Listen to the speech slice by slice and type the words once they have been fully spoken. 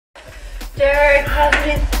Derek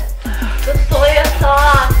having the soya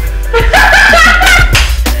sauce.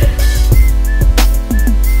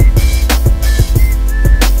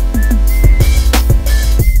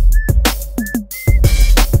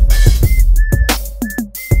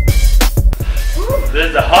 This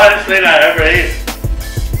is the hottest thing I ever ate.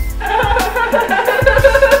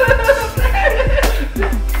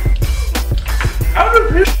 How did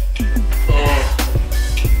people... Oh,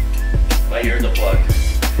 my ears are plugged.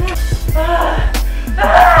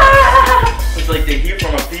 It's like the heat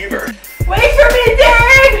from a fever. Wait for me,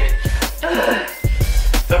 Derek!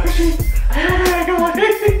 Takashi, I don't think I can wait.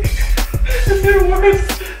 It's getting worse.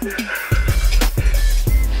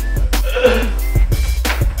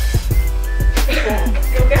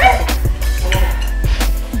 You okay?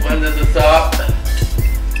 When does it stop?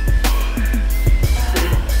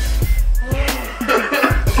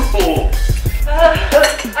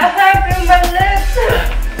 I have in my lips.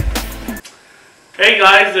 Hey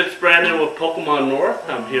guys, it's Brandon with Pokemon North.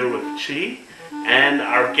 I'm here with Chi and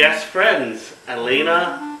our guest friends,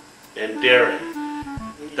 Elena and Darren.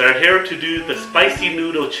 They're here to do the Spicy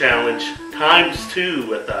Noodle Challenge ×2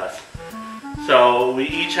 with us. So we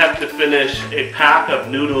each have to finish a pack of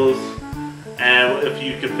noodles, and if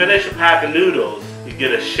you can finish a pack of noodles, you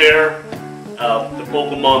get a share of the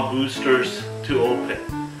Pokemon boosters to open.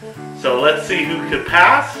 So let's see who can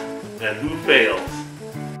pass and who fails.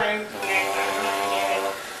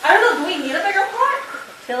 I don't know, do we need a bigger pot?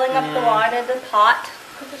 Filling up the water in the pot.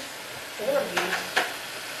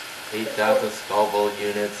 8,000 Scoville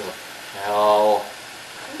units of hell.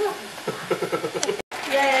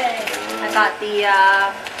 Yay! I got the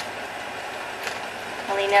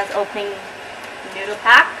Elena's opening noodle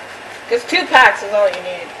pack. Because 2 packs is all you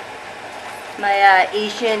need. My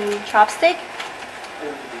Asian chopstick.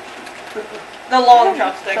 The long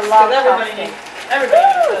chopsticks. The long everybody chopstick. needs. Everybody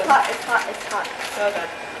needs It's those. hot, it's hot, it's hot. Okay.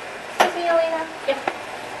 Excuse me, Elena. Yeah.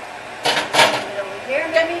 Put it over here,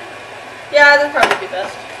 maybe? Yeah, that'd probably be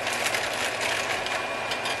best.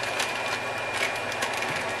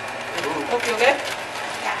 Hope you okay?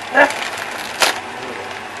 Yeah.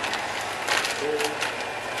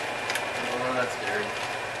 Oh, that's scary.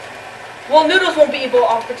 Well, noodles won't be equal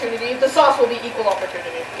opportunity. The sauce will be equal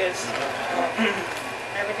opportunity because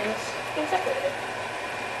everything's being separated.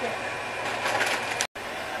 Yeah.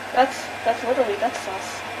 That's literally that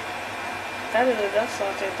sauce. That is that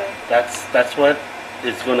sauce right there. That's what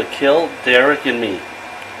is going to kill Derek and me.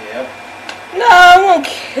 Yep. No, I won't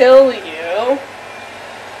kill you.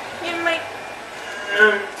 You might.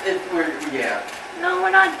 Yeah. No,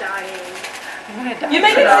 we're not dying. You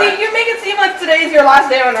make it seem like today's your last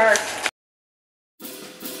day on Earth.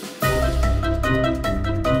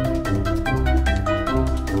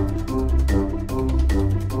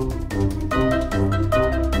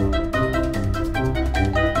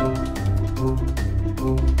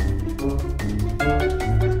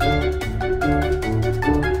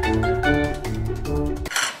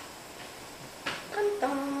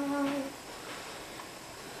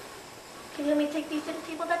 Can you let me take these to the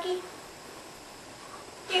table, Ducky?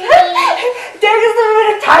 Derek is the one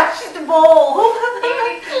to touch the bowl.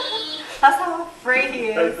 That's how afraid he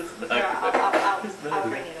is. I'll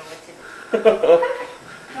bring it over to you.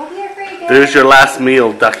 Don't be afraid, Derek. There's your last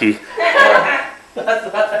meal, Ducky. I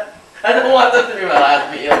don't want this to be my last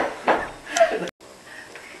meal.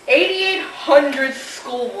 8,800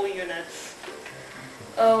 Scoville units.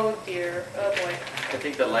 Oh dear. Oh boy. I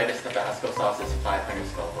think the lightest Tabasco sauce is 500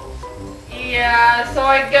 Scoville. Yeah, so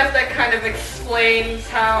I guess that kind of explains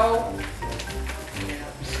how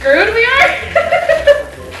screwed we are.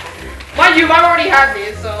 Mind you, I've already had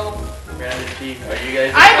these, so. Brandon, Chief, are you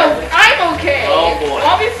guys? I'm okay. Oh boy.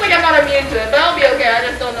 Obviously, I'm not immune to it, but I'll be okay. I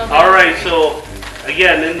just don't know. Alright, so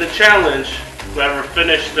again, in the challenge, whoever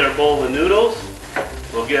finished their bowl of noodles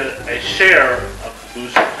will get a share of the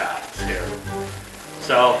booster packs here.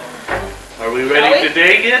 So, are we ready to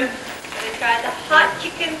dig in? We got the hot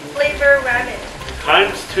chicken flavor ramen.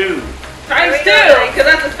 ×2. Times 2, because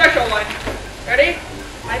that's a special one. Ready?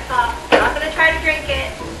 My pop. Not gonna try to drink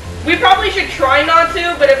it. We probably should try not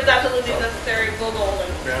to, but if it's absolutely necessary, we'll go all in.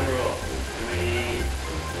 Ground rule. Do we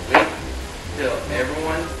wait till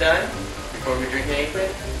everyone's done before we drink anything?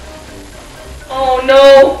 Oh no!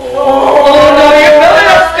 Oh no! You're filling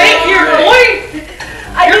up steak here, boy!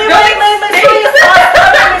 I didn't like my soy sauce.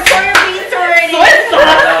 My soy beans already. Soy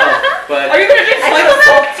sauce? No, but Are you gonna drink soy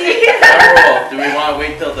sauce? ground rule. Do we want to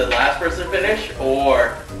wait till the last person finish, or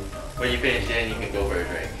when you finish it, you can go for a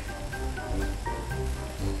drink?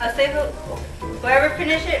 I'll say whoever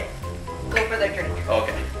finish it, go for their drink.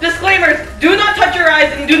 Okay. Disclaimers: do not touch your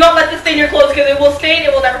eyes and do not let this stain your clothes because it will stain.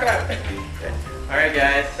 It will never come out. Alright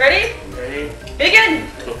guys. Ready? Ready? Begin!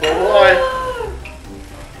 Oh boy.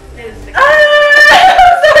 I'm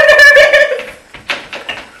so nervous!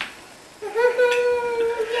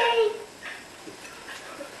 Yay!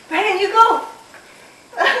 Brandon, you go.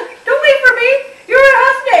 Don't wait for me. You're her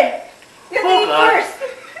husband. You have to eat God. first.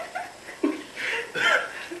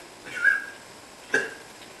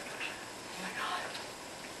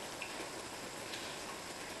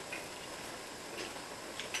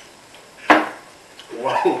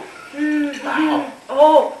 Whoa. Wow.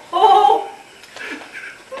 Oh, oh.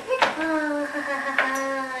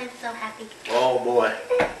 I'm so happy. Oh boy.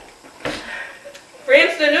 For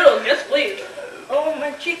instant noodles, yes please. Oh,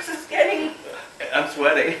 my cheeks is getting I'm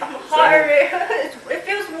sweating. hard. It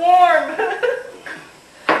feels warm.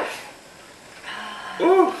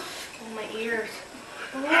 Ooh. Oh, my ears.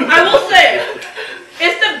 I will say,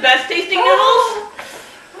 it's the best tasting noodles.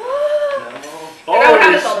 And I would have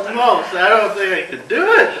Holy this all the time. smokes, I don't think I could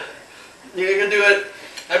do it. You can do it.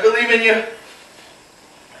 I believe in you.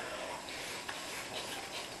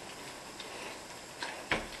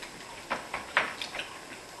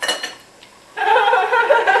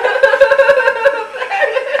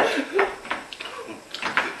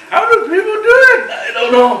 How do people do it? I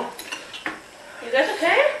don't know. You guys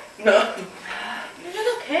okay? No. You guys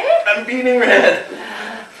okay? I'm beating red.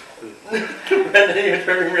 Brendan, you're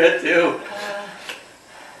turning red too.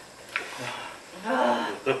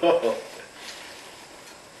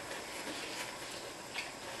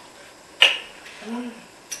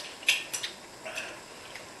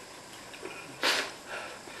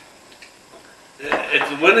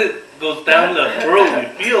 It's when it goes down the throat, you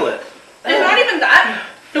feel it. It's not even that.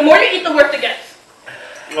 The more you eat, the worse it gets.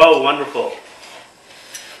 Oh, wonderful.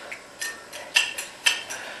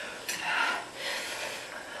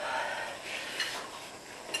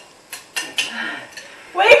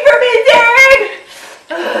 Wait for me, Darren.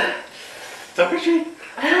 Toshi,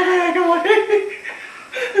 I don't think I can wait.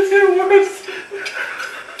 It's getting worse.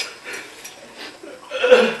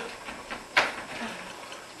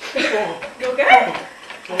 You okay?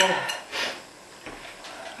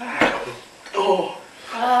 Oh.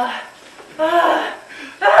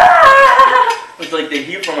 It's like the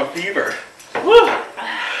heat from a fever. Woo.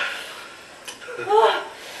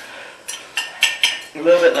 A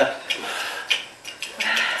little bit left.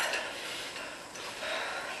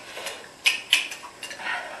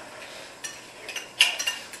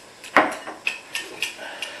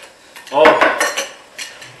 Oh.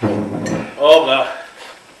 Oh, God.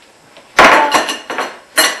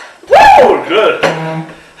 Woo! Good.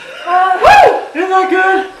 Woo! Isn't that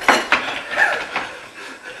good?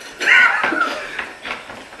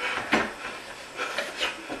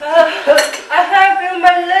 I have it in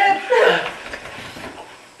my lips.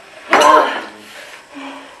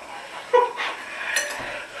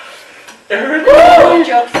 Oh,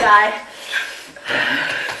 joke aside.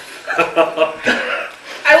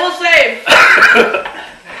 I will say,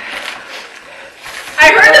 I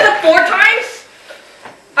heard it 4 times.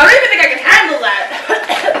 I don't even think I can handle that.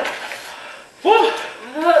 Woo.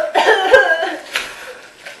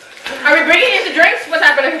 Are we bringing in the drinks? What's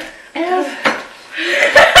happening?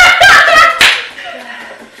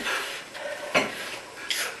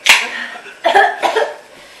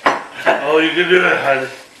 Oh, you can do it, honey.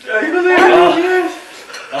 Yeah, you believe in me?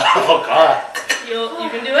 Oh, God. You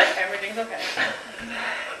can do it. Everything's okay.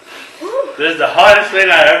 This is the hardest thing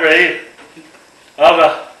I ever ate. Oh,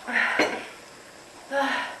 God.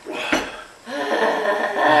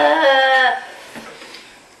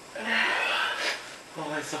 Oh,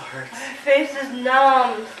 my so hurts. My face is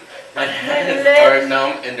numb. My hands lips. are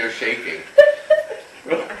numb and they're shaking.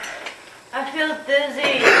 I feel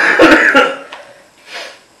dizzy.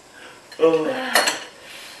 Oh.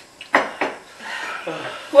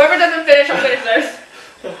 Whoever doesn't finish, I'll finish theirs.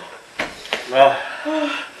 Well,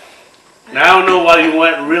 now I know why you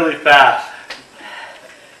went really fast.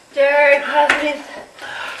 Jared, pass me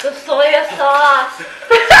the soya sauce.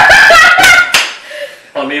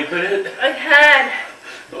 Want me to put it? I can't.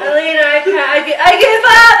 Alina, I can't. I give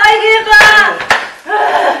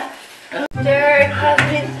up. Jared, pass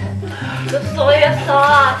me the soya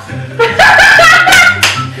sauce.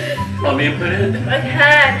 Want me to put it? I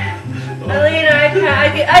can't. Alina, I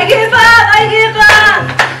can't. I give up.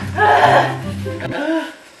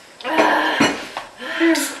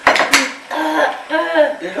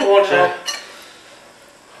 You don't want to.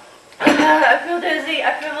 I feel dizzy. I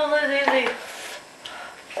feel a little dizzy.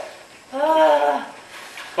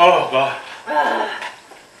 Oh, God.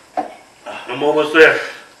 I'm almost there.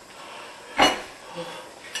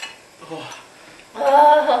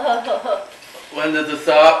 When does it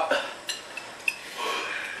stop?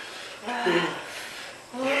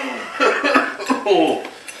 Oh.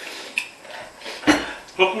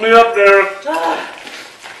 Hook me up there.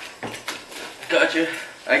 Gotcha.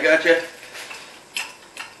 I gotcha.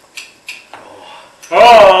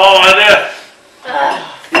 Oh, I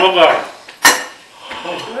did. Look up.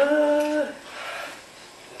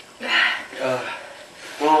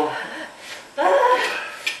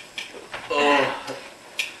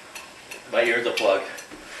 My ears are plugged.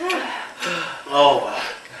 Oh.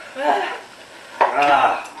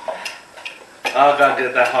 I gotta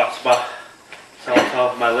get that hot spot. So on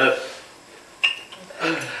top of my lip.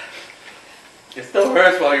 It still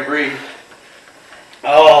hurts while you breathe.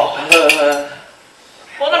 Oh.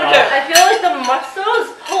 Well, number 2. I feel like the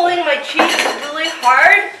muscles pulling my cheeks really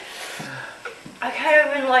hard. I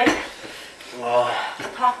can't even like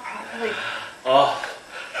talk properly. Oh.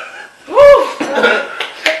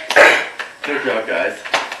 Good job, guys.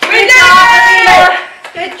 Good job, Alina.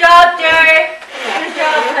 Good job, Jerry. Good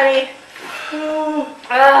job, honey. You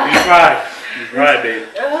tried. You tried, babe.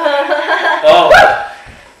 Oh.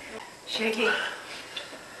 Shaky.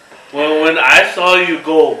 Well, when I saw you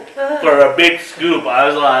go for a big scoop, I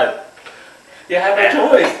was like, You have no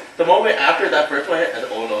choice. The moment after that first one hit, I said,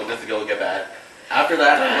 oh no, this is gonna get bad. After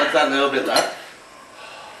that, once that little bit left,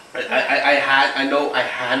 I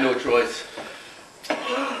had no choice.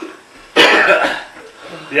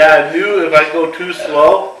 yeah, I knew if I go too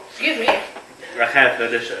slow, Excuse me. I can't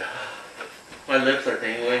finish it. My lips are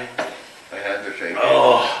tingling. My hands are shaking.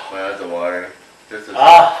 Oh. My eyes are watering. This is.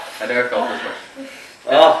 Ah. I never felt this much.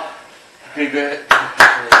 Oh. Good.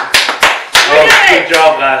 Oh, good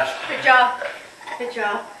job, guys. Good job. Good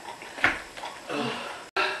job.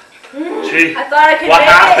 Gee, I thought I could what make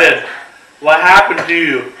happened? it. What happened to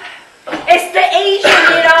you? It's the Asian,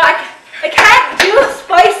 you know. I can't do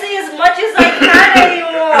spicy as much as I can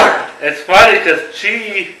anymore. It's funny because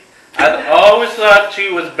I always thought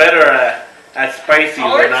she was better at spicy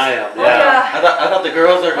than I am. Oh, Yeah. yeah. I thought the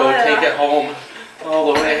girls are going to yeah. take it home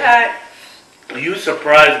all the way. Okay. You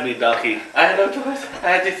surprised me, Ducky. I had no choice.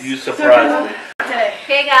 I had to. You surprised me.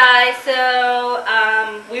 Okay, guys.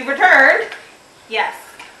 So We've returned. yes.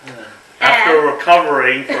 After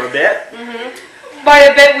recovering for a bit. By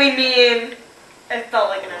a bit, we mean it felt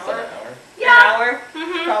like an Was that hour. an hour? Yeah. An hour.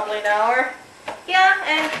 Probably an hour. Yeah.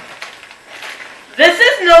 And This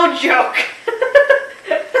is no joke.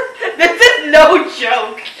 This is no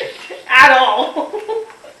joke at all.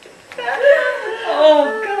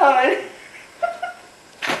 Oh God.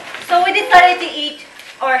 so we decided to eat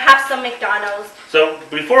or have some McDonald's So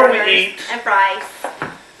before we burgers eat, and fries.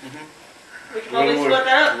 We should probably split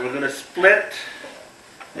that up. we're gonna split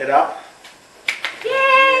it up.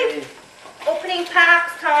 Yay! Opening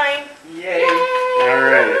packs time. Yay.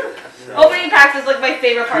 Alright. So Opening packs is like my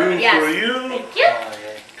favorite part. two Yes. for you, Thank you. Oh,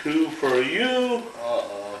 yay. 2 for you,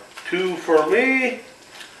 Uh-oh. 2 for me,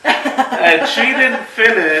 and she didn't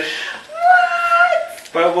finish, What?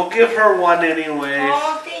 but we'll give her one anyways.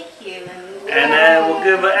 Oh, thank you. And then we'll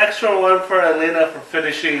give an extra one for Elena for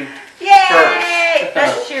finishing. Yay!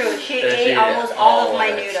 That's true. She Yeah, she ate ate almost all all of of my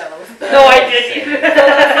it. noodles. No, I didn't. So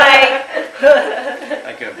it's like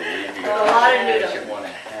I can't believe you. A lot of noodles. Should want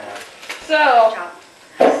to have. So,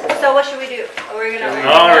 So what should we do? We're Should gonna we open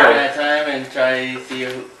All it right. up? that time and try to see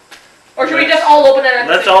who? or should we just all open it at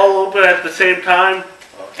the Let's same all open at the same time.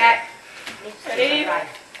 Okay. Ready? Right.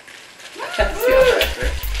 Let's see how fast,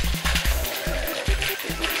 right?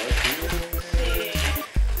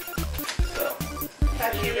 So.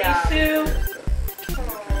 Yeah.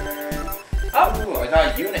 Oh, I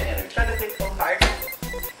got unit energy. Try to think full card.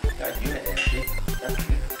 Got unit energy. That's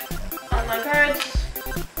good. Online cards.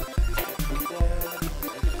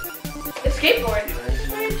 A skateboard.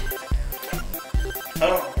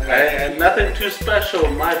 Oh, And nothing too special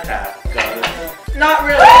in my pack, guys. Not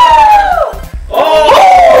really. Oh!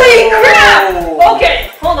 Holy crap! Okay,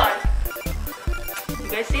 hold on. You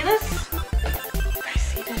guys see this? I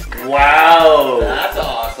see this. Wow! That's an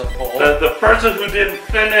awesome poll. The person who didn't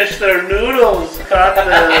finish their noodles got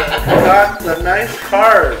the nice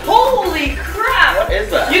card. Holy crap! What is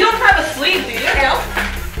that? You don't have a sleeve, do you? No.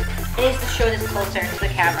 I need to show this closer to the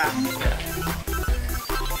camera.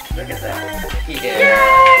 Look at that. Yeah.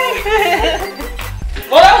 Yay!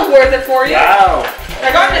 Well, that was worth it for you. Wow!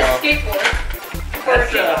 I got this skateboard.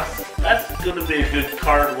 That's gonna be a good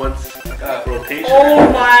card once rotation.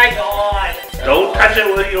 Oh my god. Don't touch it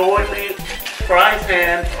with your only fries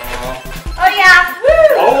hand. Oh yeah!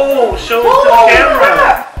 Woo! Oh, show it to the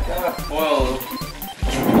camera. Well,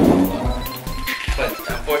 but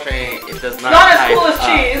unfortunately, it does not. Not as type cool as up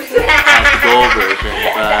cheese. as the gold version,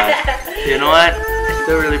 but you know what? It's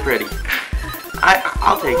still really pretty.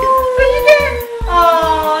 I'll take it. But you did.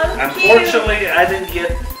 Oh, that's cute. Unfortunately, I didn't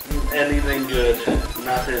get anything good.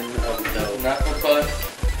 Nothing of note. Nothing fun.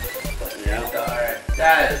 Yeah. Alright.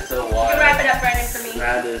 That is so You wild. can wrap it up, Brandon, for me.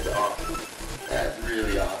 That is awesome. That's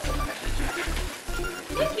really awesome, actually.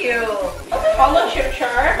 Thank you. Hollow chip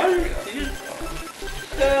char.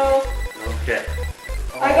 So Okay.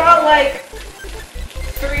 I got like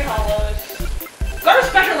 3 hollows. Got a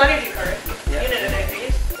special energy card. Yeah. Unit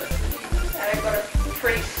energies. And I got a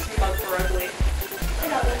pretty smug ugly.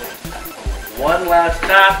 One last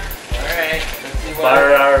tap Alright. Let's see what.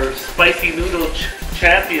 by our spicy noodle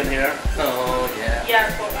champion here. Oh, yeah.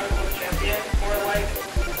 Yeah, quote unquote champion. Or like,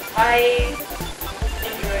 I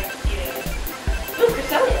enjoy eating it. Ooh,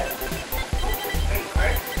 Cresselia. Great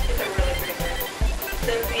card. It's a really pretty card.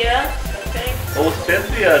 Cynthia, something. Oh,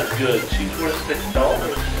 Cynthia is good. She's worth $6.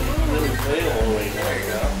 She's really playable right now. There you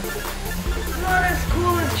go. Not as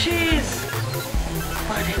cool as cheese,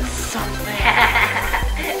 but it's something.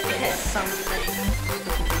 It's something.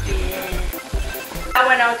 Yeah. I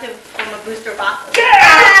went out from a booster box.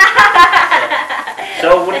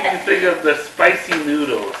 So, what do you think of the spicy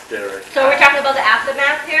noodles, Derek? So we're talking about the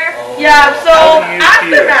aftermath here. Oh. Yeah, so How do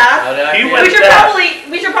you feel? aftermath. How did I He feel? went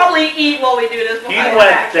We should probably eat while we do this. He before-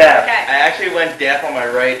 went deaf. Okay. I actually went deaf on my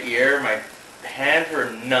right ear. My hands were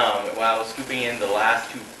numb while I was scooping in the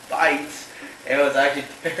last 2 bites. It was actually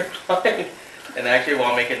terrifying. And actually,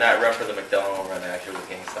 while making that run for the McDonald's run, I actually was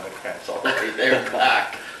getting stomach cramps all the way there and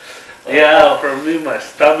back. Yeah, for me, my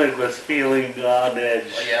stomach was feeling on edge.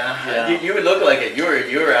 Yeah. You would look like it. You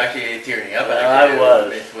were actually tearing up. I Actually, was.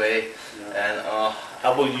 this way. And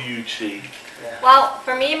How about you, Chi? Well,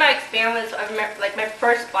 for me, my experience, I remember, like my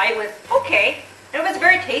first bite was okay. And it was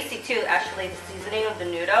very tasty too, actually, the seasoning of the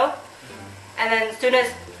noodle. And then as soon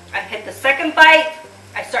as I hit the second bite,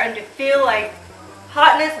 I started to feel like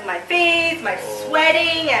hotness in my face, my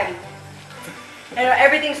sweating, and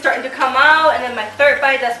everything's starting to come out. And then my third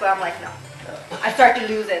bite, that's where I'm like, no. I start to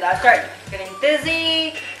lose it. I start getting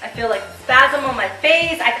dizzy. I feel like spasm on my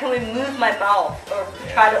face. I couldn't move my mouth or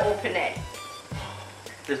try to open it.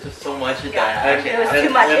 there's just so much of Yeah, that. it was And-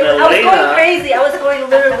 too much. and I was going Elena- crazy. I was going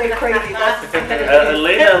literally crazy. That's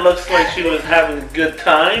Elena looks like she was having a good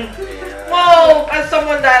time. Yeah. Well, as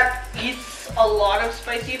someone that eats a lot of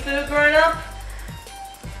spicy food growing up,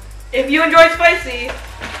 if you enjoy spicy,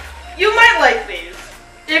 you might like these.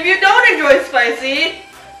 If you don't enjoy spicy,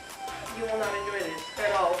 you will not enjoy this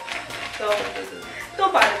at all. So,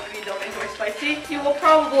 don't buy them if you don't enjoy spicy. You will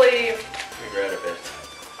probably Regret a bit.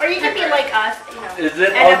 Or you could be like us, you know. Is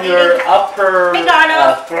it End up on your eating upper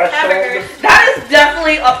McDonald's threshold? hamburgers. That is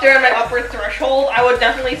definitely up there in my upper threshold. I would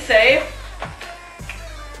definitely say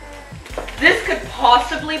this could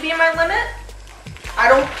possibly be my limit. I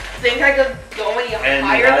don't think I could go any And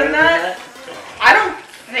higher than that. I don't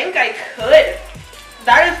think I could.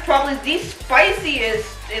 That is probably the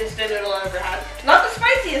spiciest instant noodle I've ever had. Not the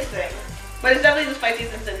spiciest thing, but it's definitely the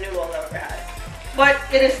spiciest instant noodle I've ever had. But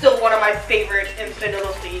it is still one of my favorite instant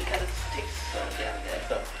noodles to eat because it tastes so damn good.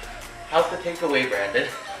 So, how's the takeaway, Brandon?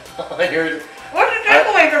 Yours. What's the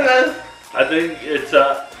takeaway from this? I think it's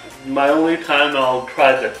my only time I'll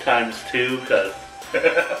try the ×2 because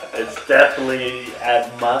it's definitely at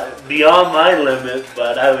beyond my limit,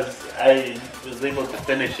 but I was able to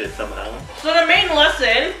finish it somehow. So the main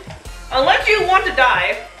lesson, unless you want to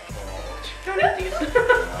die, don't eat these.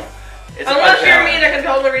 It's a Unless fun you're me challenge. that can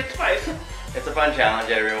tolerate spice. It's a fun challenge,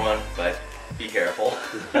 everyone, but be careful.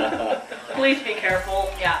 Please be careful.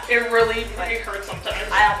 Yeah. It really hurts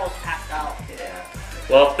sometimes. I almost passed out. Yeah.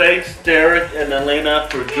 Well, thanks Derek and Elena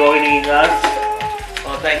for joining us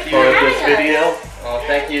Well, thank you. for this video. Well,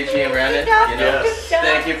 thank you, Chi and Brandon. Yes.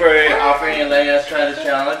 Thank you for offering and letting us try this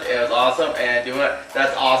challenge. It was awesome, and doing it.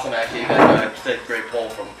 That's awesome, actually. You guys got such a great poll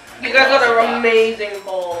from. You guys got an amazing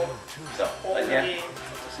bowl. So, but yeah. Holy.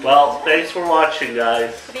 Well, thanks for watching,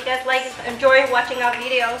 guys. If you guys enjoy watching our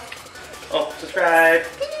videos, Oh, subscribe.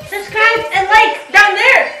 subscribe.